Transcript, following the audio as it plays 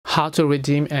How to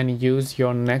redeem and use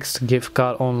your next gift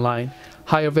card online.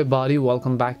 Hi everybody,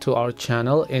 welcome back to our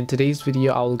channel. In today's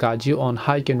video I will guide you on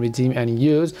how you can redeem and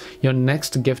use your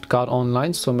next gift card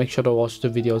online, so make sure to watch the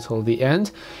video till the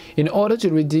end. In order to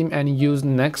redeem and use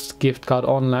next gift card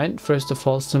online, first of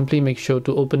all, simply make sure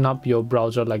to open up your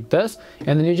browser like this,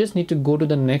 and then you just need to go to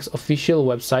the next official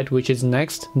website, which is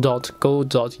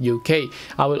next.co.uk.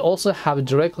 I will also have a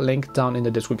direct link down in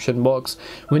the description box.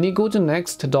 When you go to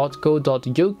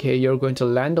next.co.uk, you're going to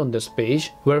land on this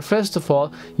page where first of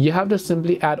all you have to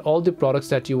simply add all the products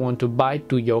that you want to buy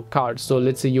to your cart. So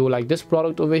let's say you like this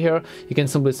product over here, you can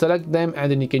simply select them and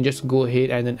then you can just go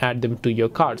ahead and then add them to your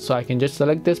cart. So I can just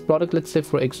select this product, let's say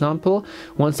for example.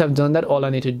 Once I've done that, all I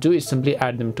need to do is simply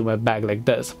add them to my bag like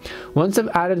this. Once I've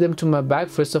added them to my bag,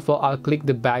 first of all I'll click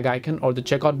the bag icon or the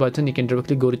checkout button. You can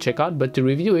directly go to checkout, but to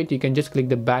review it you can just click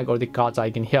the bag or the cart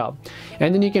icon here,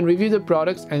 and then you can review the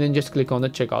products and then just click on the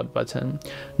checkout button.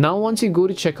 Now once you go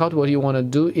to checkout, what you want to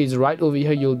do is right over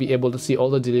here you'll be able to see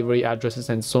all the delivery addresses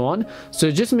and so on.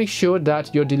 So just make sure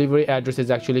that your delivery address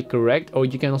is actually correct, or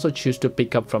you can also choose to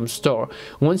pick up from store.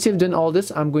 Once you've done all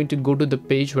this, I'm going to go to the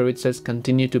page where it says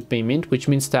continue to payment, which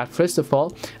means that first of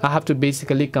all I have to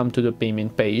basically come to the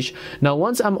payment page. Now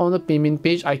once I'm on the payment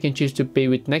page, I can choose to pay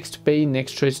with Next Pay,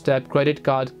 Next Trade Step, credit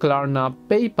card, Klarna,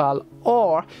 PayPal,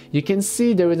 or you can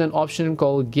see there is an option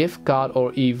called gift card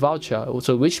or e-voucher.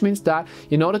 So which means that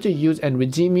in order to use and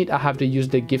redeem it, I have to use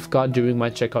the gift card during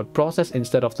my checkout process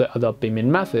instead of the other payment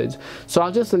methods. So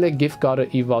I'll just select gift card or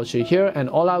e-voucher here, and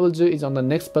all I will do is on the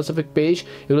next specific page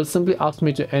it will simply ask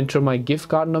me to enter my gift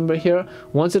card number here.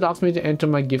 Once it asks me to enter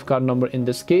my gift card number, in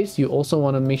this case you also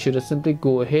want to make sure to simply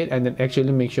go ahead and then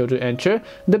actually make sure to enter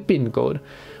the PIN code.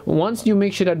 Once you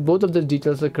make sure that both of the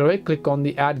details are correct, click on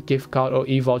the add gift card or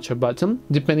e-voucher button.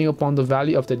 Depending upon the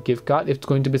value of that gift card, it's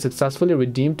going to be successfully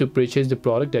redeemed to purchase the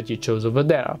product that you chose over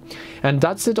there. And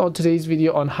that's it on today's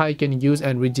video on how you can use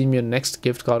and redeem your next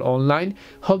gift card online.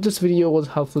 Hope this video was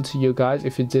helpful to you guys.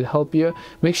 If it did help you,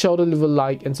 make sure to leave a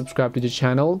like and subscribe to the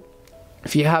channel.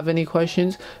 If you have any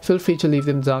questions, feel free to leave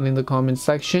them down in the comment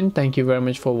section. Thank you very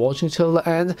much for watching till the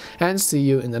end, and see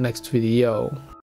you in the next video.